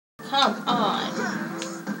Come on.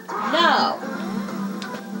 No.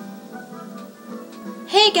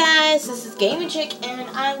 Hey guys, this is Gaming Chick, and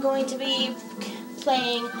I'm going to be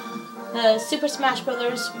playing Super Smash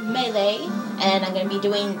Bros. Melee, and I'm going to be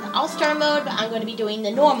doing All-Star mode, but I'm going to be doing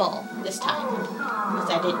the normal this time. Because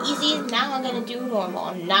I did easy, now I'm going to do normal.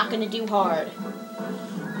 I'm not going to do hard.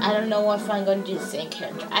 I don't know if I'm going to do the same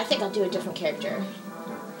character. I think I'll do a different character.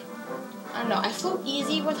 I don't know, I flew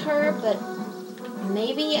easy with her, but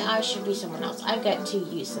maybe I should be someone else. I've got too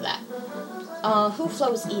used to that. Who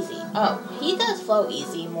flows easy? Oh, he does flow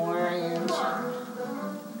easy more, and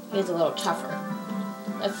he's a little tougher.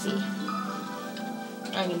 Let's see.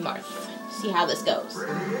 I mean, Marth. See how this goes.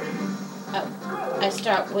 Oh, I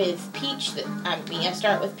start with Peach. I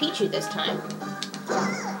start with Pichu this time.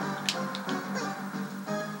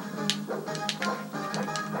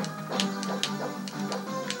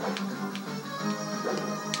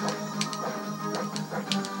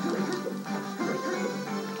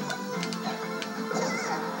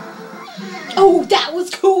 Oh, that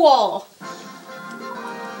was cool!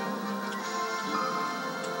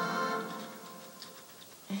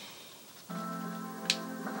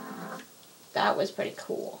 That was pretty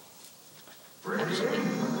cool, actually.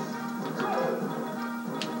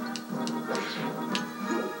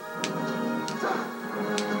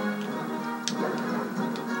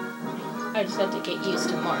 I just had to get used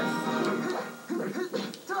to Marth.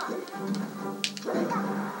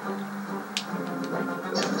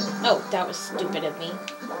 Oh, that was stupid of me.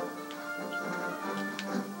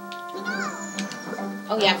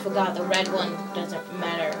 Oh yeah, I forgot, the red one doesn't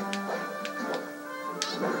matter.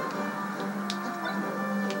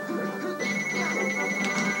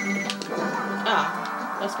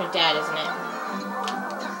 Ah, that's my dad, isn't it?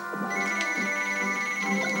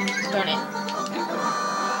 Darn it.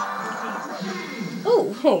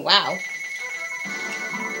 Ooh, oh, wow.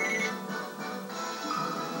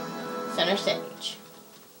 Center stage.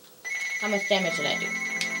 How much damage did I do?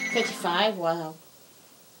 55? Wow.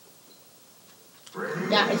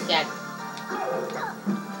 Yeah, it's dead.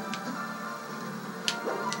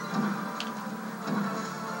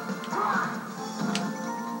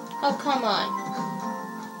 Oh, come on.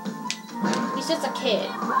 He's just a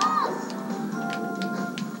kid.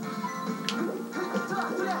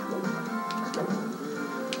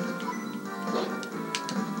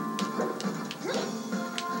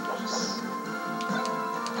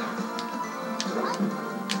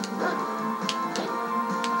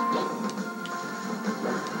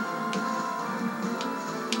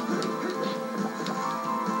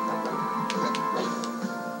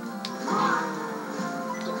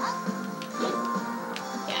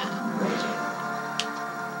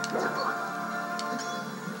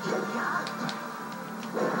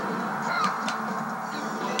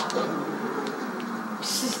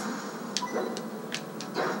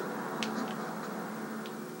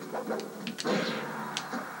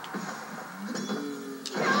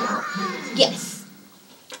 Yes.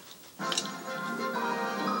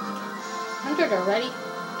 100 already?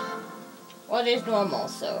 Well, it is normal,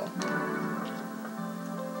 so.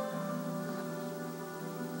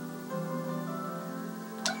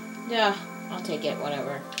 Yeah, I'll take it,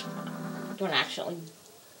 whatever. Don't actually,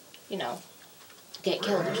 you know, get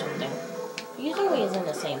killed or something. He's always in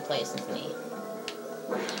the same place as me.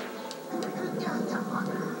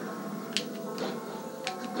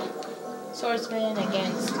 Swordsman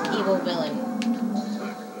against evil villain.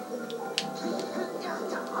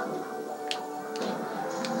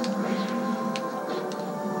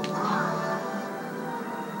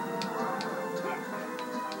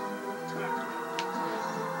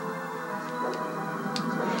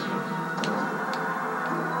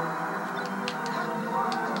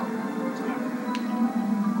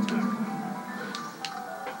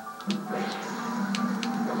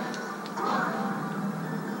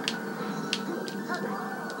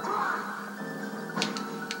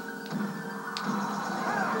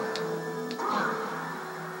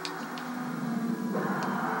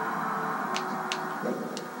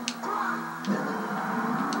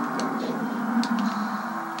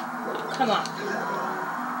 Come on.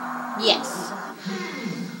 Yes.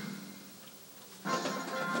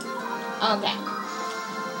 Okay.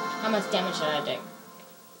 How much damage did I do?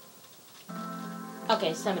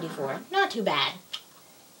 Okay, 74. Not too bad.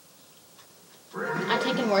 I've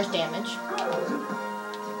taken worse damage.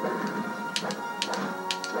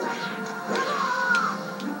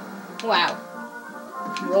 Wow.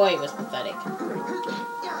 Roy was pathetic.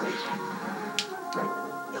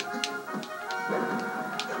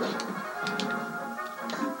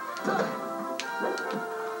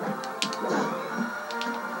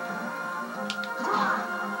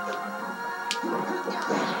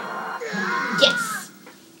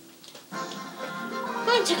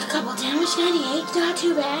 took a couple damage, 98, not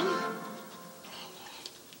too bad.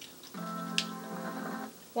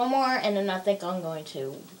 One more, and then I think I'm going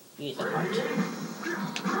to use a heart.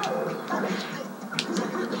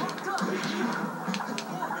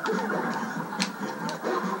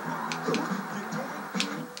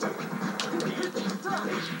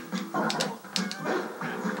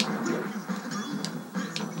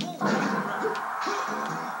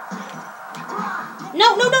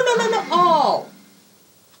 No, no, no, no, no, no. Oh.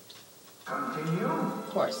 Continue. Of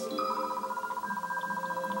course.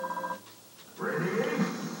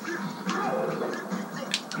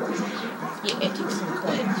 Yeah, it takes some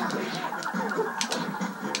coins.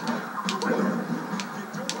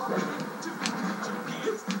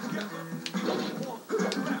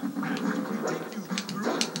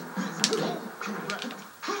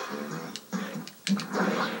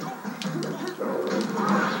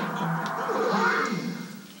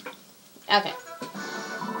 Okay.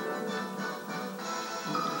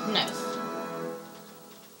 Nice.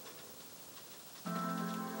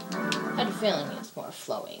 I had a feeling it's more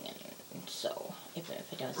flowing, and so even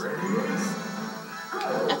if it doesn't.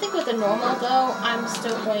 I think with the normal though, I'm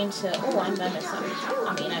still going to. Oh, I'm by myself.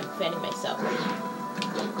 I mean, I'm defending myself.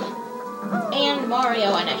 And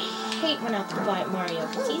Mario, and I hate when I have to fight Mario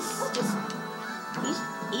because he's just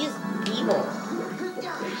he's evil.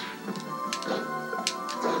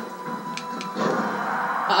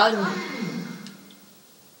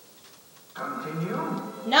 Continue.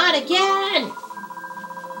 Not again!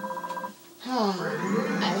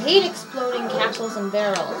 I hate exploding capsules and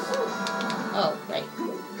barrels. Oh, right.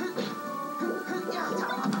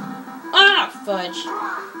 Ah, fudge.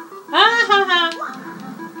 Ha ha ha!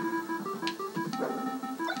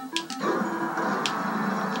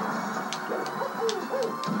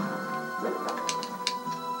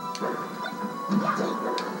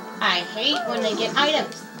 I hate when they get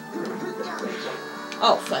items.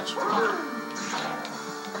 Oh, fudge.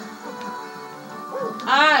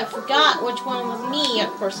 I forgot which one was me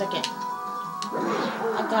for a second.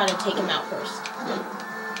 I gotta take him out first.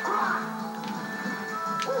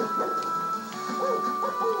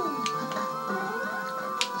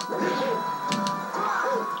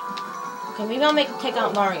 Okay, maybe I'll take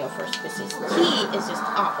out Mario first because his key is just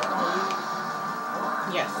awful.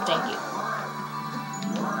 Yes, thank you.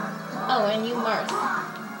 Oh, and you, Marth.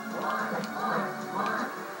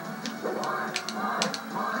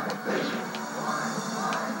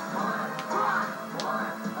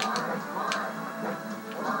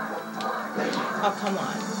 Oh, come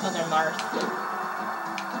on, other Marth.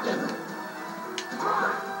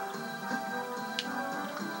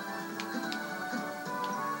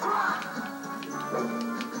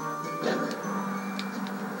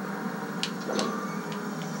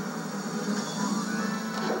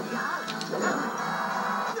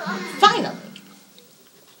 Finally!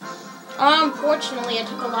 Unfortunately, I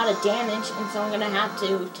took a lot of damage, and so I'm gonna have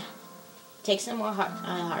to take some more heart.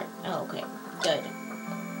 Oh, okay, good.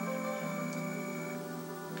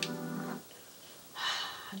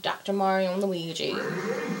 Dr. Mario and Luigi.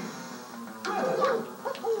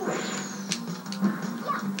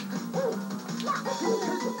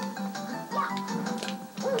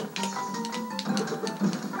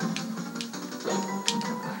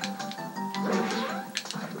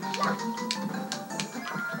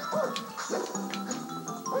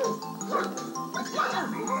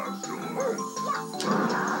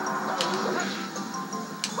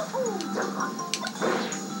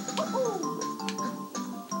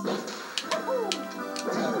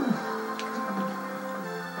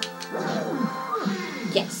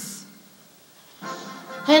 Yes.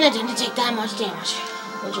 And I didn't take that much damage,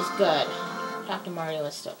 which is good. Dr. Mario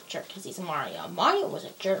is still a jerk because he's Mario. Mario was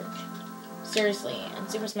a jerk. Seriously, in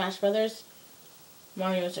Super Smash Brothers,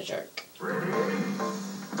 Mario was a jerk.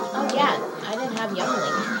 Oh yeah, I didn't have Young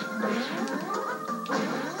Link.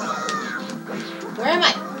 Where am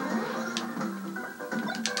I?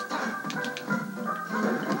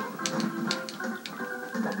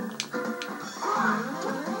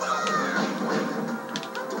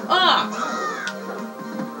 Ah!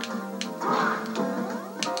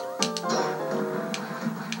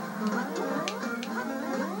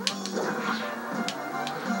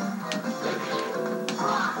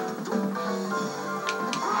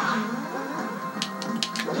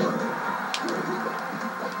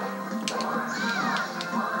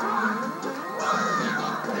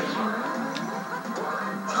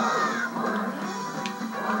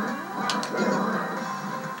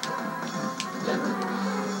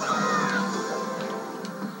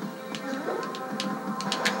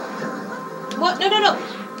 What? No, no, no!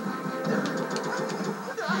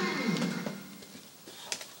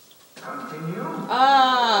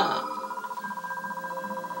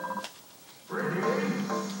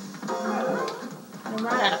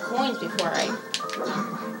 coins before I...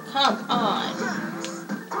 Come on.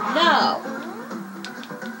 No.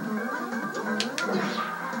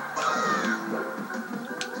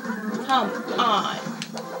 Come on.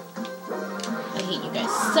 I hate you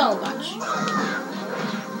guys so much.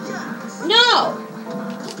 No!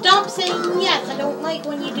 Stop saying yes. I don't like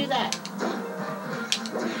when you do that.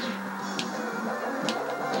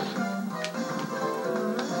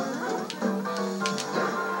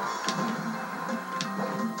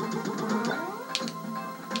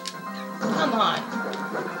 Come on.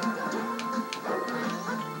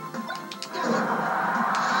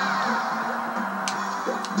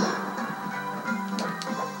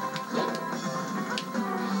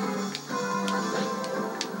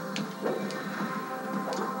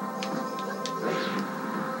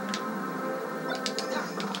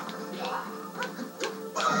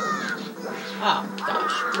 Oh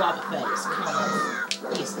gosh, Lava Fett is kind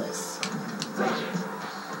of useless.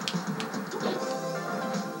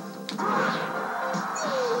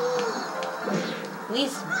 At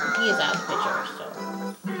least he is out of the picture, so.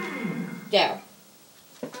 There.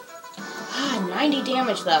 90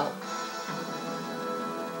 damage though.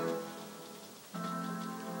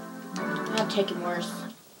 I've taken worse.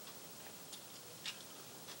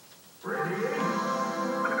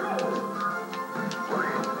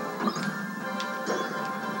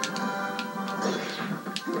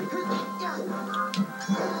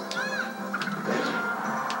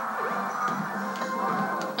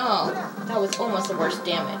 Oh, that was almost the worst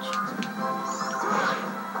damage.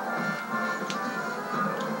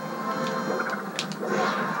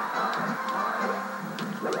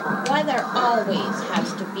 Why there always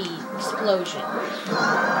has to be explosion?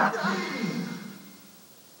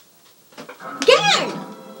 Again!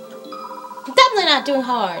 Definitely not doing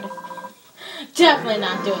hard. Definitely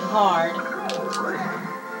not doing hard.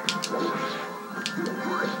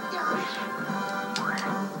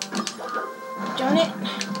 Darn it.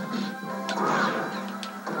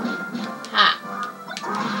 Ha.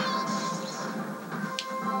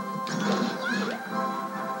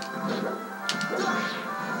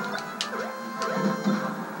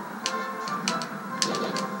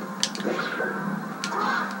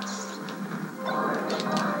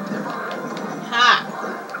 Ha.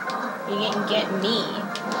 You didn't get me.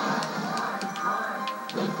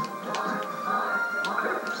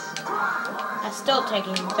 I'm still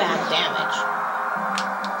taking bad damage.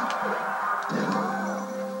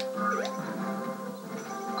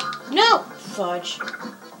 No! Fudge.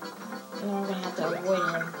 I'm gonna have to avoid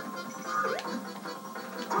him.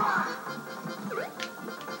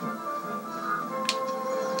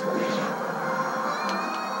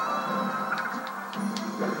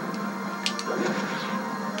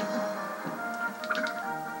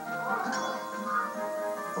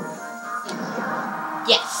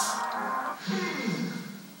 Yes!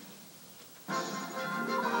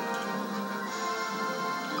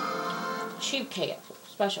 Cheap KO.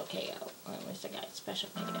 Special KO. Where's the guy? Special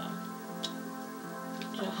KO.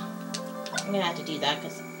 I'm gonna have to do that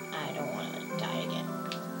because I don't want to die again.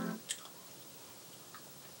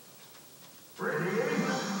 Ready?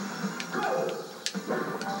 Go!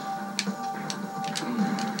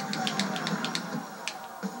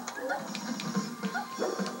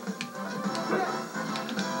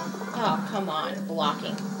 Oh, come on.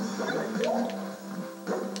 Blocking.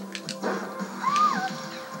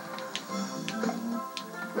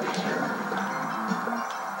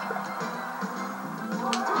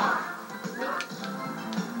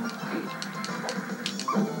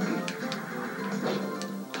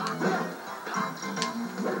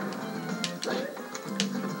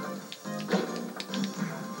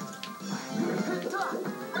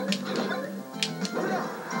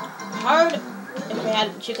 Hard. If I had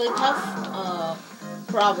Jigglypuff,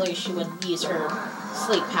 probably she would use her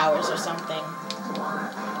sleep powers or something.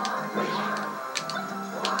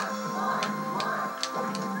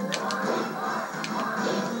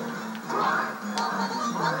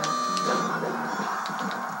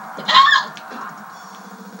 Ah!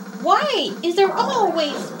 Why is there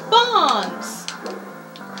always bombs?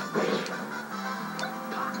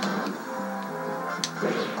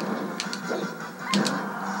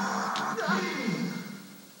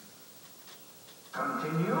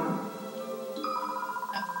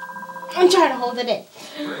 I'm trying to hold it in.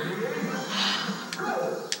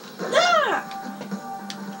 Ah!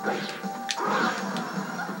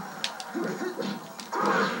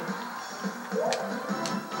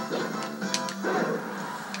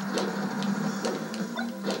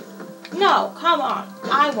 No, come on.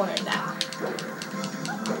 I wanted that.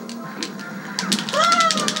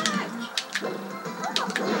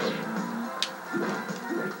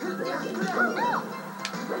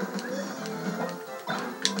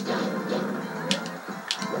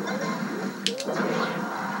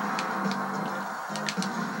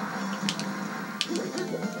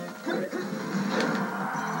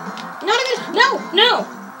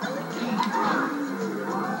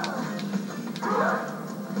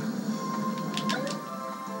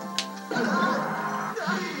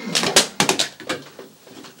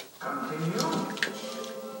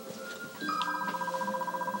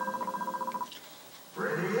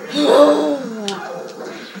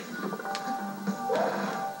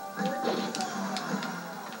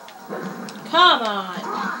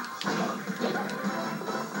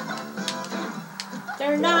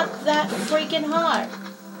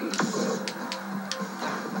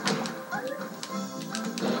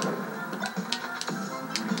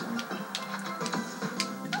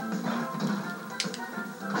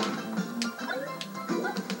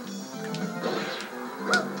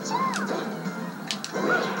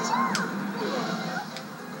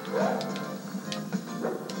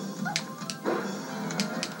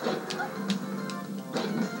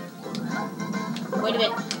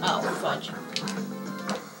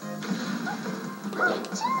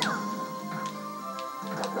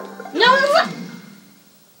 No!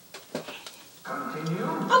 Continue.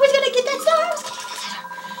 I was gonna get that star!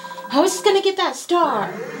 I was gonna get that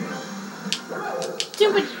star!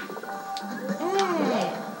 Stupid...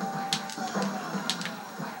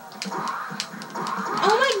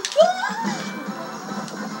 Oh my god!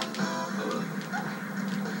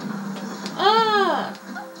 Ah!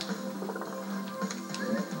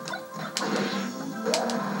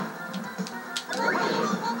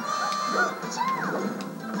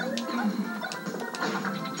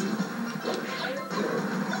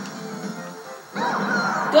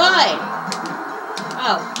 Good!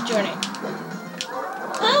 Oh, journey.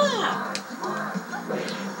 Ah!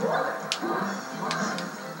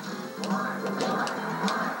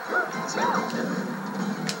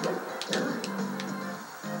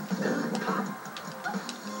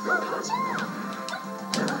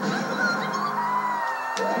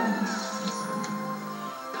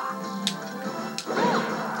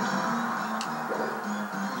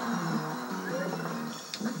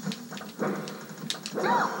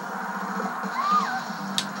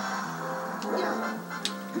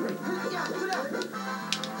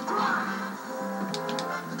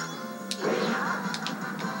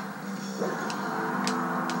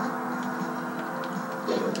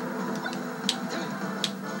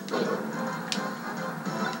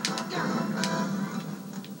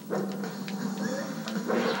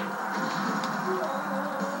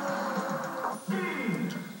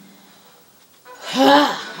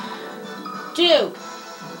 Dude.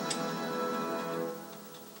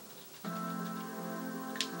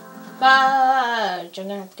 Fudge. I'm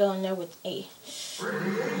gonna have to go in there with A.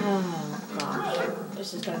 Oh gosh.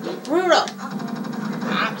 This is gonna be brutal.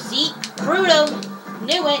 Ah, see? Brutal.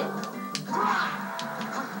 Knew it.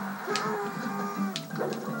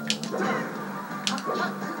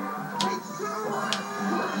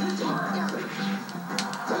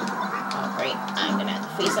 Oh great. I'm gonna have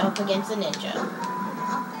to face off against the ninja.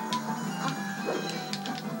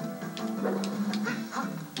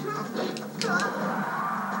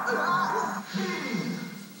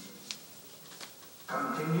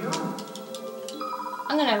 Continue.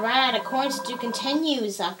 I'm gonna run out of coins to do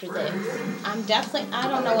continues after this. I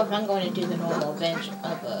don't know if I'm going to do the normal adventure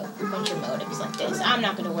mode if it's like this. I'm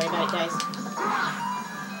not gonna worry about it, guys.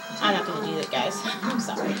 I'm not gonna do it, guys. I'm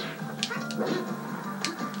sorry.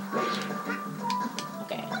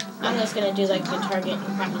 Okay. I'm just gonna do like the target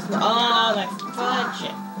and practice mode. Oh my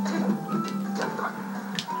fudge.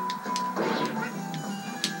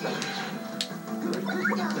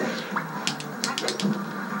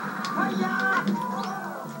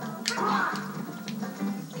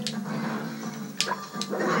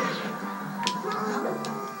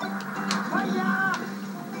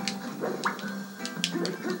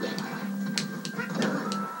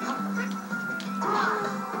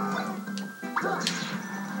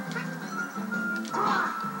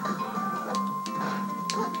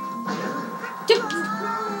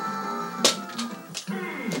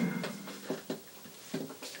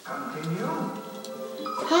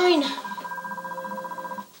 Fine.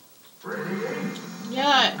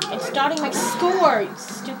 Yeah, it's starting my score, you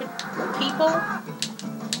stupid people.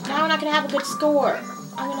 Now I'm not gonna have a good score.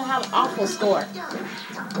 I'm gonna have an awful score.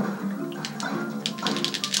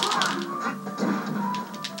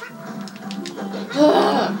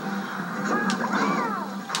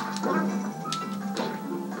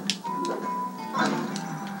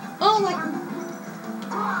 Oh my...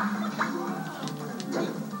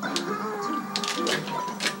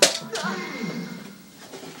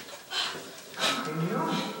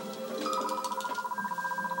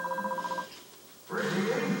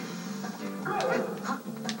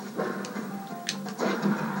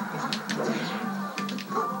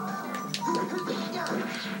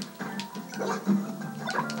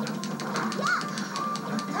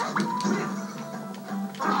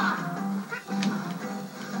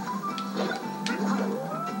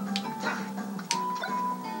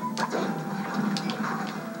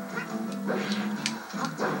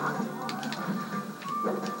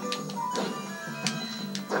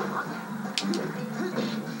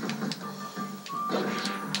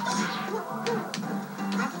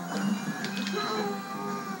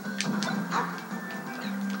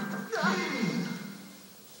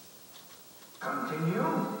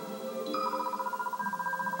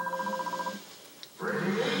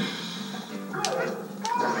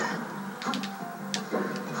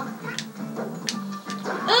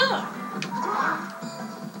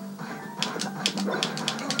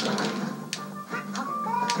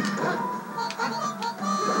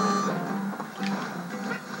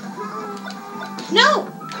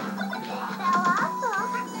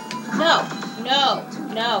 No.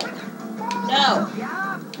 No. No.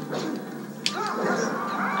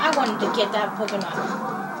 I wanted to get that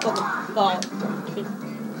Pokeball.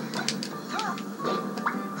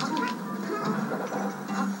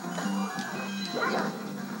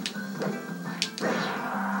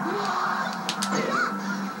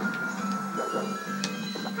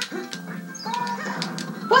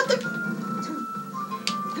 What the?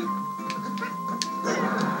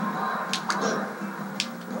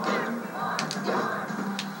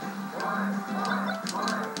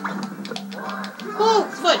 Oh,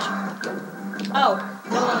 fudge. Oh,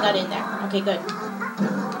 no one got in there. Okay, good.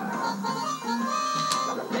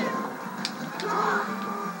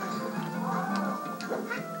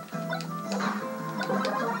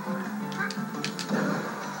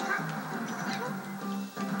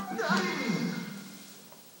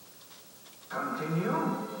 Continue.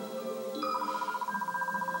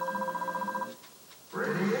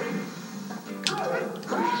 Ready? Go.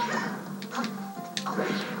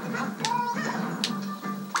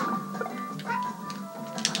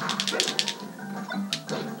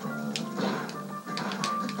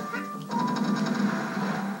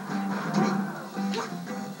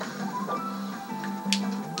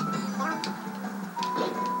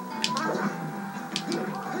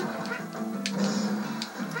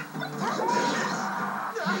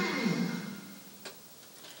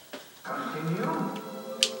 Continue.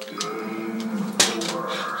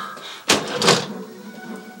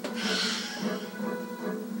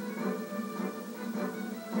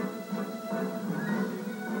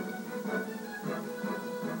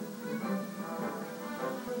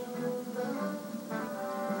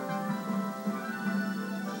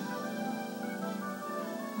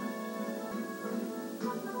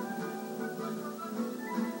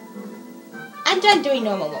 I'm done doing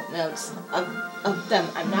normal modes of them.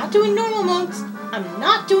 I'm not doing normal modes. I'm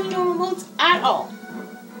not doing normal modes at all.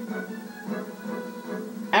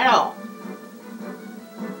 At all.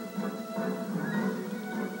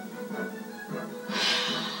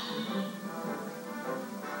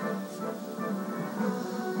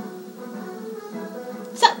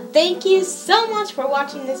 So, thank you so much for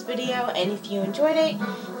watching this video, and if you enjoyed it,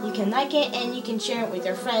 you can like it and you can share it with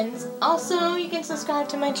your friends. Also, you can subscribe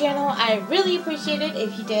to my channel. I really appreciate it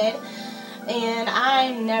if you did. And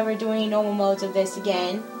I'm never doing normal modes of this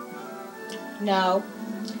again. No.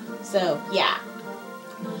 So, yeah.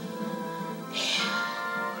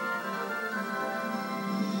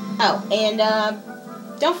 Oh, and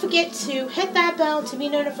don't forget to hit that bell to be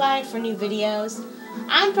notified for new videos.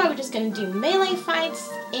 I'm probably just going to do melee fights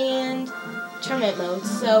and tournament modes.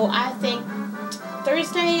 So, I think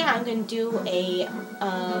Thursday I'm going to do a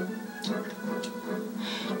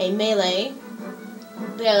melee,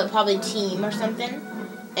 probably team or something,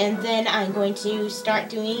 and then I'm going to start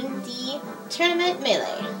doing the tournament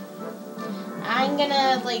melee. I'm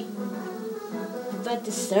gonna like let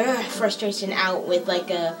this frustration out with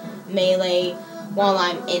like a melee while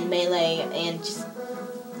I'm in melee and just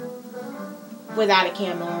without a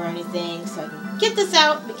camera or anything, so I can get this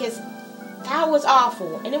out because that was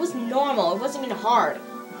awful and it was normal. It wasn't even hard.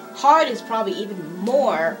 Hard is probably even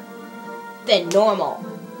more than normal.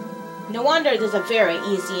 No wonder there's a very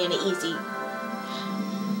easy and an easy.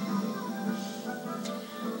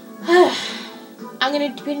 I'm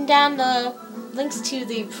going to put down the links to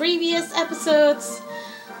the previous episodes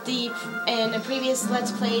and the previous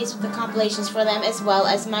Let's Plays with the compilations for them, as well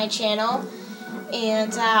as my channel.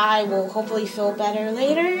 And I will hopefully feel better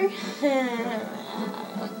later.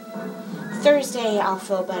 Thursday I'll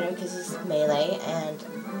feel better because it's melee and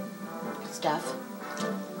stuff.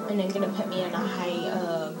 And they're going to put me in a high...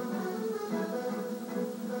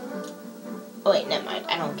 Oh wait, never mind.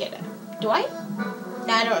 I don't get it. Do I?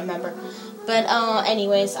 No, I don't remember. But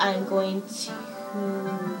anyways, I'm going to...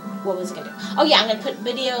 What was I going to do? Oh yeah, I'm going to put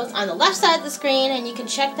videos on the left side of the screen and you can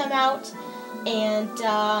check them out. And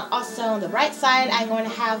also on the right side, I'm going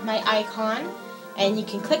to have my icon. And you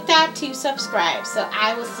can click that to subscribe. So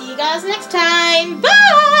I will see you guys next time.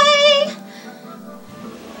 Bye!